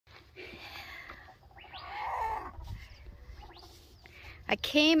I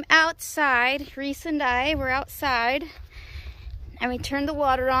came outside, Reese and I were outside, and we turned the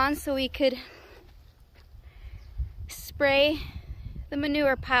water on so we could spray the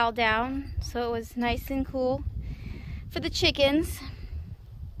manure pile down so it was nice and cool for the chickens.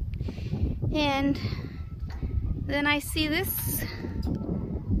 And then I see this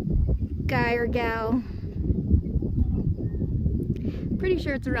guy or gal. Pretty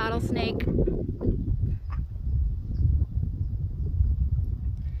sure it's a rattlesnake.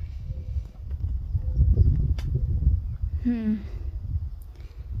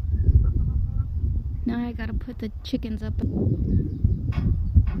 Now I gotta put the chickens up.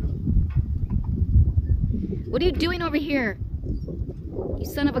 What are you doing over here? You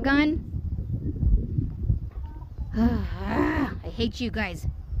son of a gun? I hate you guys.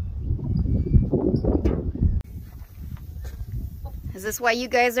 Is this why you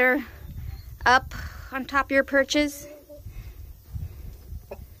guys are up on top of your perches?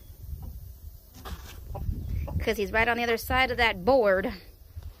 Because he's right on the other side of that board.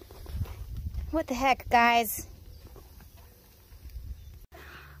 What the heck, guys?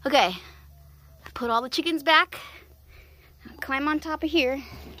 Okay, I put all the chickens back. I'll climb on top of here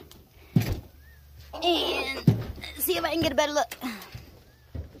and see if I can get a better look.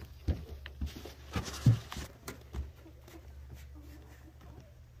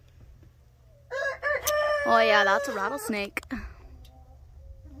 Oh yeah, that's a rattlesnake.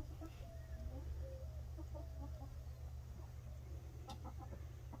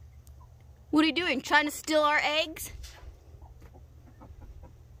 What are you doing? Trying to steal our eggs?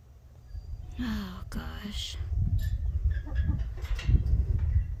 Oh gosh.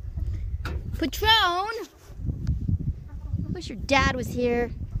 Patron! Wish your dad was here.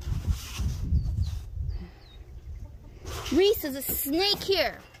 Reese, there's a snake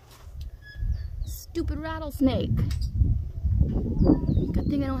here. Stupid rattlesnake. Good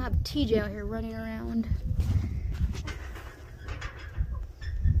thing I don't have TJ out here running around.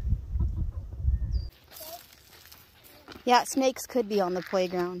 Yeah, snakes could be on the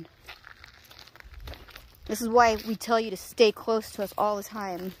playground. This is why we tell you to stay close to us all the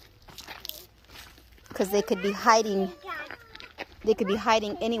time. Because they could be hiding. They could be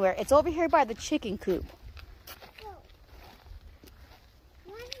hiding anywhere. It's over here by the chicken coop.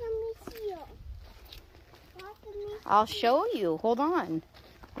 I'll show you. Hold on.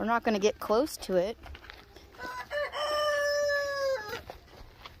 We're not going to get close to it.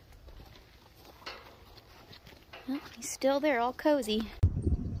 Well, he's still there, all cozy.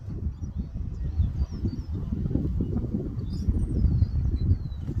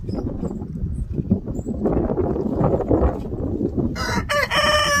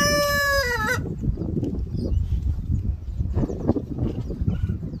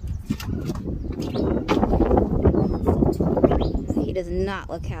 He does not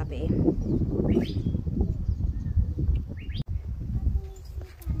look happy.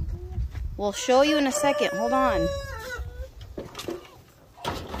 We'll show you in a second. Hold on.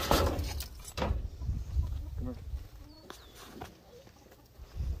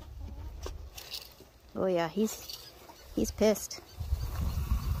 Oh yeah, he's pissed.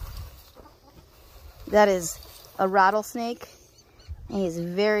 That is a rattlesnake, and he's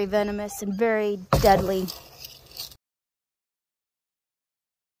very venomous and very deadly.